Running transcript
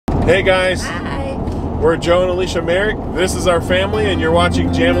Hey guys. Hi. We're Joe and Alicia Merrick. This is our family and you're watching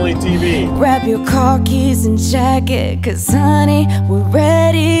Jamily TV. Grab your car keys and jacket, 'cause honey, we're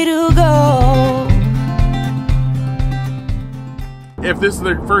ready to go. If this is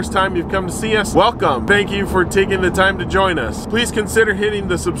the first time you've come to see us, welcome. Thank you for taking the time to join us. Please consider hitting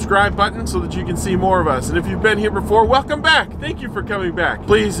the subscribe button so that you can see more of us. And if you've been here before, welcome back. Thank you for coming back.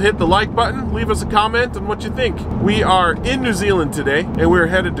 Please hit the like button, leave us a comment on what you think. We are in New Zealand today, and we're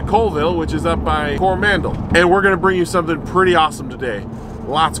headed to Colville, which is up by Coromandel. And we're gonna bring you something pretty awesome today.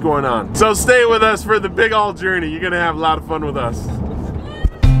 Lots going on. So stay with us for the big old journey. You're gonna have a lot of fun with us.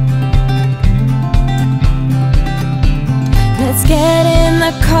 Let's get in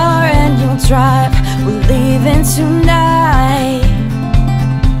the car and you'll drive. We're leaving tonight,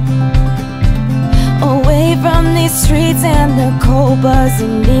 away from these streets and the cold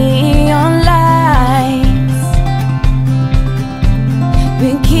buzzing neon lights.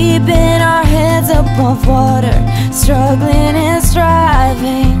 Been keeping our heads above water, struggling and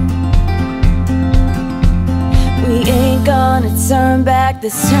striving. We ain't gonna turn back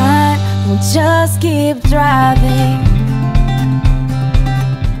this time, we'll just keep driving.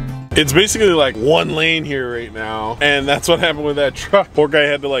 It's basically like one lane here right now, and that's what happened with that truck. Poor guy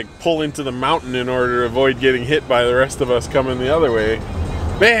had to like pull into the mountain in order to avoid getting hit by the rest of us coming the other way.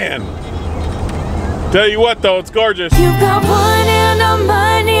 Man, tell you what though, it's gorgeous. You've got one hand on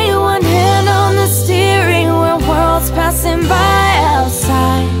money, one hand on the steering wheel, worlds passing by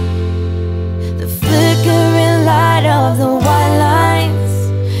outside. The flickering light of the white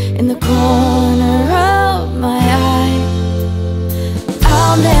lines in the corner of my eye.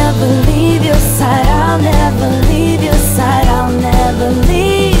 I'll never leave your side, I'll never leave your side, I'll never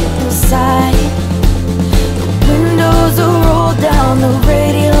leave your side. The windows are rolled down, the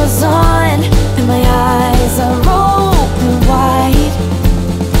radio's on, and my eyes are open wide.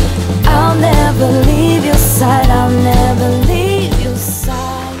 I'll never leave your side, I'll never leave your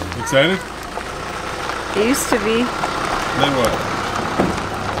side. Excited? It used to be. Then what?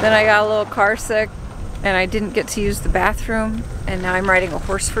 Then I got a little car sick and I didn't get to use the bathroom, and now I'm riding a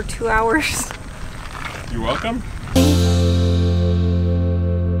horse for 2 hours. You're welcome.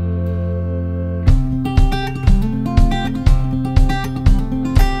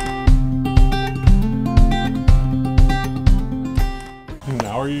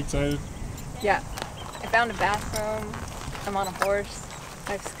 Now are you excited? Yeah. I found a bathroom. I'm on a horse.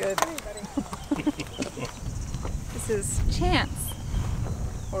 Life's good. This is Chance.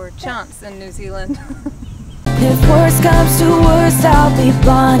 Or Chance in New Zealand. If worst comes to worst, I'll be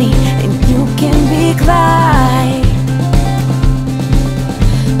Bonnie and you can be Clyde.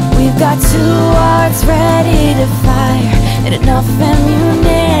 We've got 2 hearts ready to fire and enough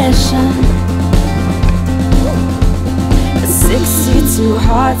ammunition. A 62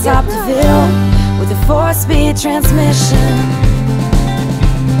 hard top to fill with a 4-speed transmission.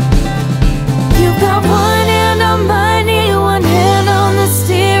 You've got one hand on money, one hand on the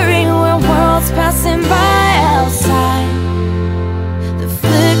steering wheel, worlds passing by outside. The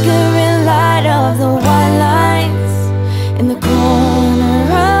flickering light of the white lines in the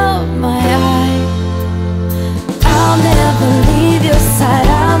corner of my eye. I'll never leave your side,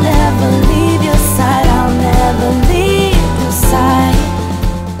 I'll never leave your side, I'll never leave your side.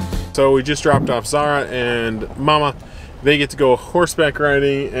 So we just dropped off Zara and Mama. They get to go horseback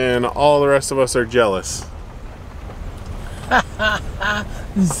riding, and all the rest of us are jealous.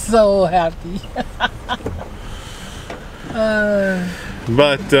 So happy.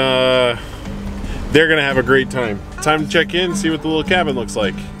 But they're gonna have a great time. Time to check in and see what the little cabin looks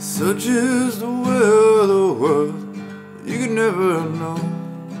like. Such is the will of the world, you can never know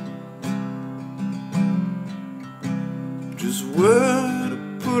just where to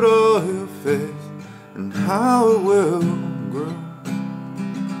put all your faith and how it will grow.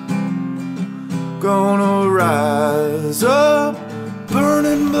 Gonna rise up,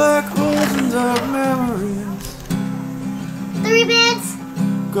 burning black holes and dark memories. 3 bits.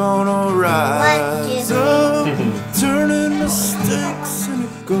 Gonna rise up, turning mistakes into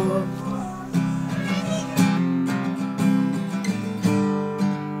gold.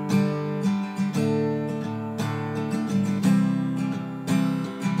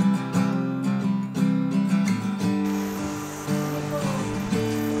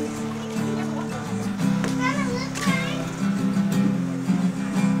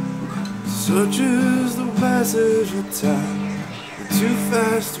 Such is the passage of time, too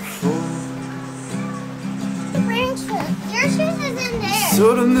fast to fall. The branch foot. Your shoes is in there.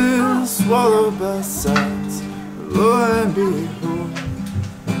 Suddenly swallowed by silence, lo and behold.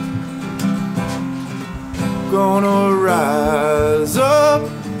 Gonna rise up,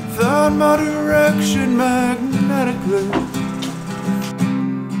 found my direction magnetically.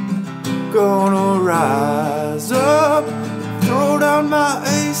 Gonna rise up, throw down my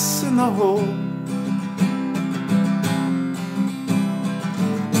ace in the hole.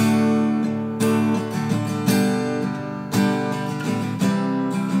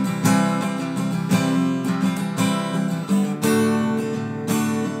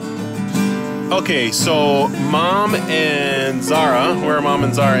 Okay, so Mom and Zara, where are Mom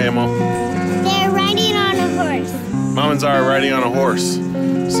and Zara, Amo? They're riding on a horse. Mom and Zara are riding on a horse.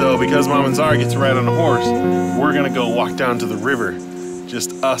 So because Mom and Zara get to ride on a horse, we're gonna go walk down to the river.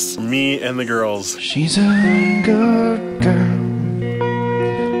 Just us, me and the girls. She's a good girl,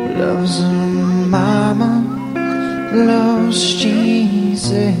 loves her mama, loves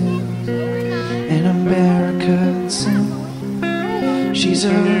Jesus and Americans. She's a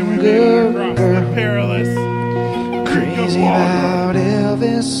good girl, Perilous. crazy about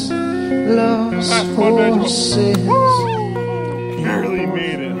Elvis, loves horses. Barely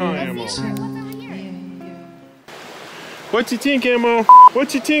made it, huh, Amo? What you think, Amo?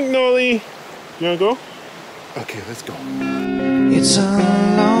 What you think, Nolly? You wanna go? Okay, let's go. It's a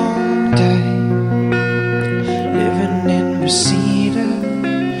long day living in Reseda.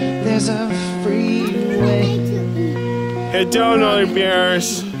 There's a freeway. Head down, Nolly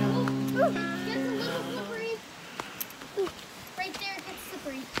Bears. Ooh, gets a little slippery. Ooh, right there, it gets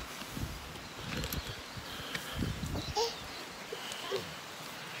slippery.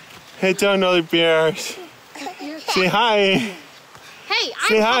 Head down, Nolly Bears. Say hi. Hey,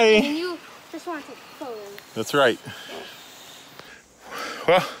 Say I'm hi. talking and you just want to take photos. That's right.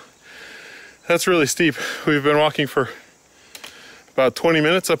 Well, that's really steep. We've been walking for about 20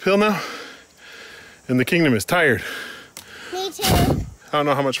 minutes uphill now, and the kingdom is tired. Me too. I don't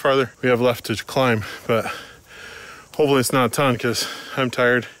know how much farther we have left to climb, but hopefully it's not a ton because I'm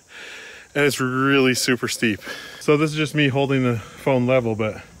tired and it's really super steep. So this is just me holding the phone level,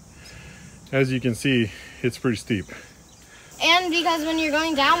 but as you can see, it's pretty steep. And because when you're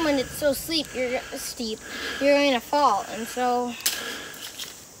going down, when it's so steep, you're going to fall. And so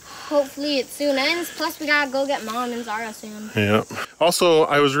hopefully it soon ends. Plus we gotta go get Mom and Zara soon. Yeah. Also,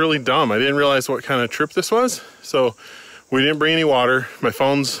 I was really dumb. I didn't realize what kind of trip this was. So we didn't bring any water. My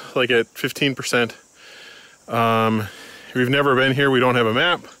phone's like at 15%. We've never been here. We don't have a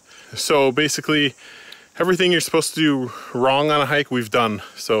map. So basically everything you're supposed to do wrong on a hike, we've done.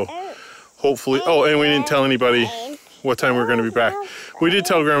 So hopefully, oh, and we didn't tell anybody what time we were going to be back. We did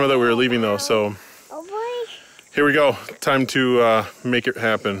tell Grandma that we were leaving though. So here we go. Time to make it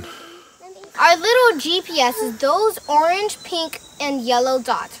happen. Our little GPS is those orange, pink, and yellow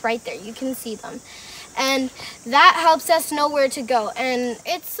dots right there. You can see them. And that helps us know where to go. And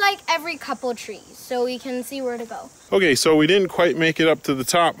it's like every couple trees, so we can see where to go. Okay, so we didn't quite make it up to the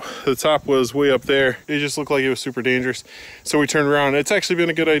top. The top was way up there. It just looked like it was super dangerous. So we turned around. It's actually been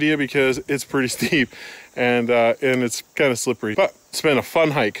a good idea because it's pretty steep and it's kind of slippery. But it's been a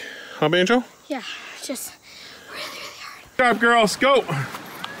fun hike. Huh, Banjo? Yeah, just really, really hard. Good job, girls. Go.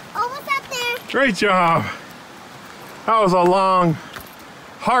 Oh, what's up there? Great job. That was a long,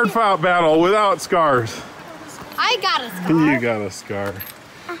 hard-fought battle without scars. I got a scar. You got a scar.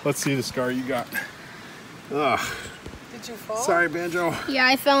 Let's see the scar you got. Ugh. Did you fall? Sorry, Banjo. Yeah,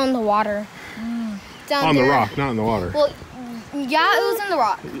 I fell in the water. Down On there. the rock, not in the water. Well, yeah, it was in the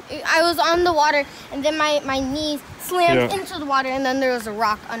rock. I was on the water, and then my knee slammed into the water, and then there was a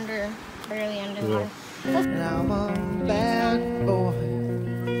rock barely under the water. And I'm a bad boy,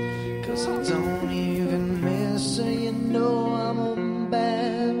 'cause I don't even miss her. You know I'm a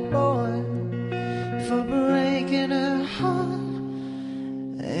bad boy for breaking her heart,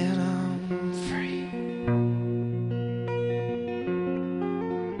 and I'm free.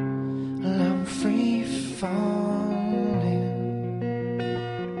 I'm free falling.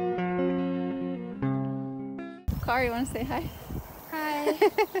 Car, you want to say hi? Hi.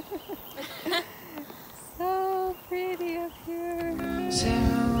 So pretty up here.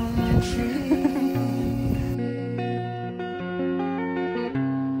 Sound free.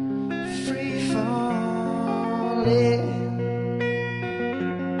 Free falling.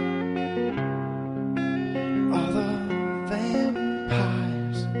 All the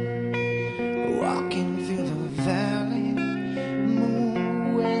vampires walking through the valley,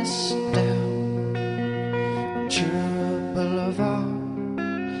 moon west down Cherub Boulevard.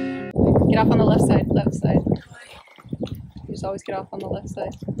 Get off on the left side, left side. You just always get off on the left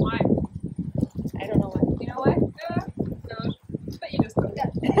side. Why? I don't know why. You know why? No. But you just do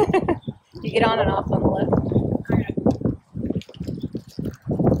that. You get on and off on the left.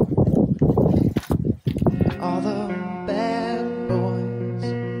 All the bad boys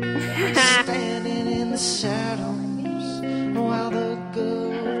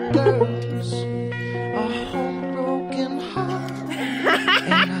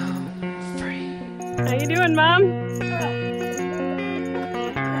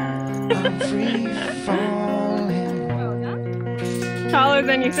I'm free falling. Taller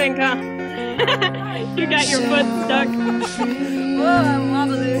than you think, huh? You got your foot stuck. Whoa, I'm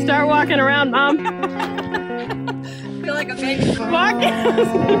wobbling. Start walking around, Mom. I feel like a baby.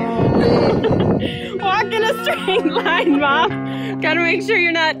 Walk in a straight line, Mom. Gotta make sure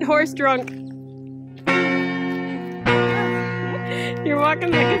you're not horse drunk. You're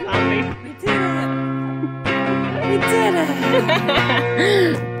walking like a zombie. We did it.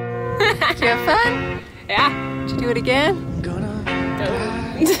 Did you have fun? Yeah. Did you do it again?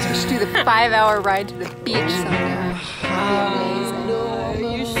 We should do the 5-hour ride to the beach sometime.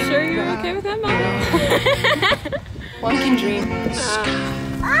 You sure you're okay with that, Mom? One can dream.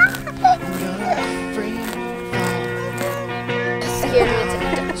 Scared me to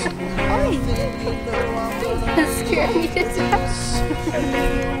death. It scared me to death.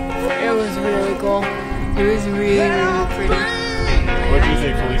 It was really cool. It was really, really pretty. What do you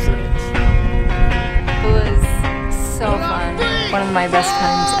think, Felicia? It was so fun. One of my best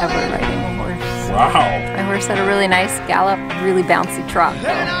times ever riding a horse. Wow. My horse had a really nice gallop, really bouncy trot though.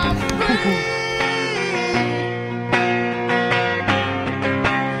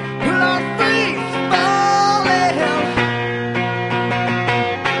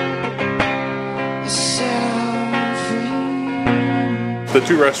 The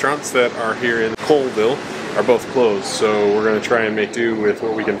two restaurants that are here in Colville are both closed, so we're going to try and make do with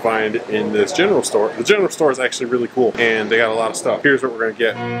what we can find in this general store. The general store is actually really cool, and they got a lot of stuff. Here's what we're going to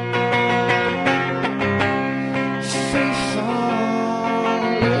get.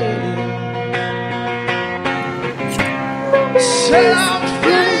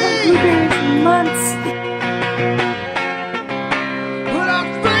 Months.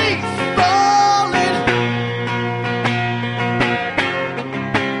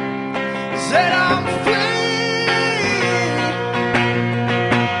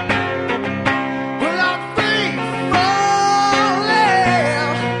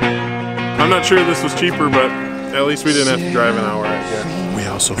 I'm not sure this was cheaper, but at least we didn't have to drive an hour, I guess. We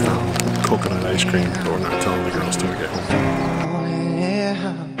also found coconut ice cream, but we're not telling the girls till we get home.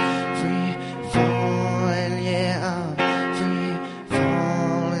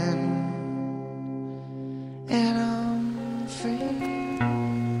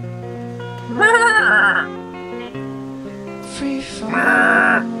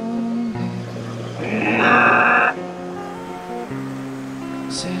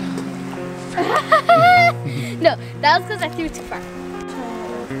 No, that was because I threw too far.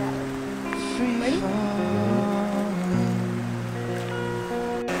 Ready?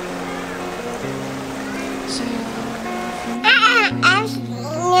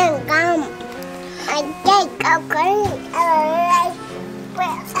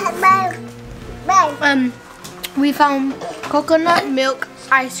 We found coconut milk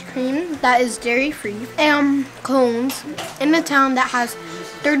ice cream that is dairy free and cones in a town that has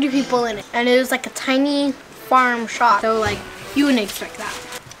 30 people in it, and it was like a tiny farm shop, so like you wouldn't expect that.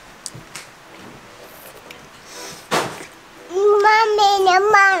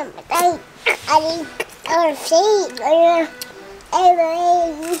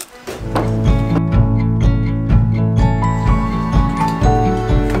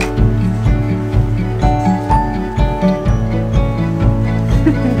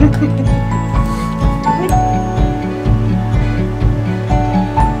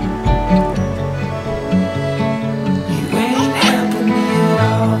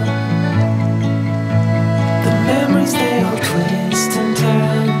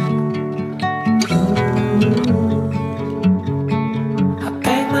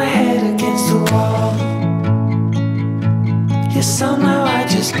 Somehow I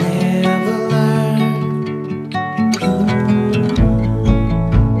just never learned.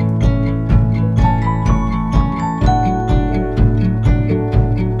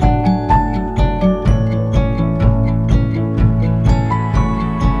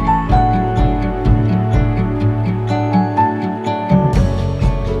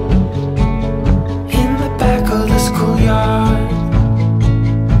 In the back of the schoolyard,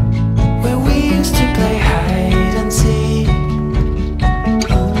 where we used to play hide and seek.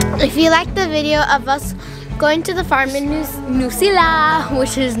 If you like the video of us going to the farm in New Zealand,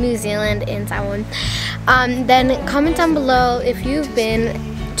 which is New Zealand in Taiwan, then comment down below if you've been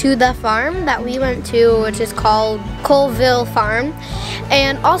to the farm that we went to, which is called Colville Farm,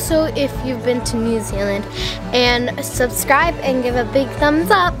 and also if you've been to New Zealand, and subscribe and give a big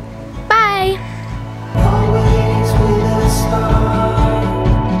thumbs up. Bye! Always with a star.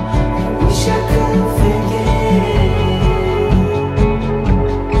 I wish I could forget.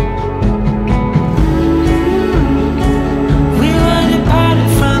 We were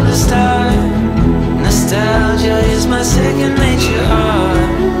departed from the start. second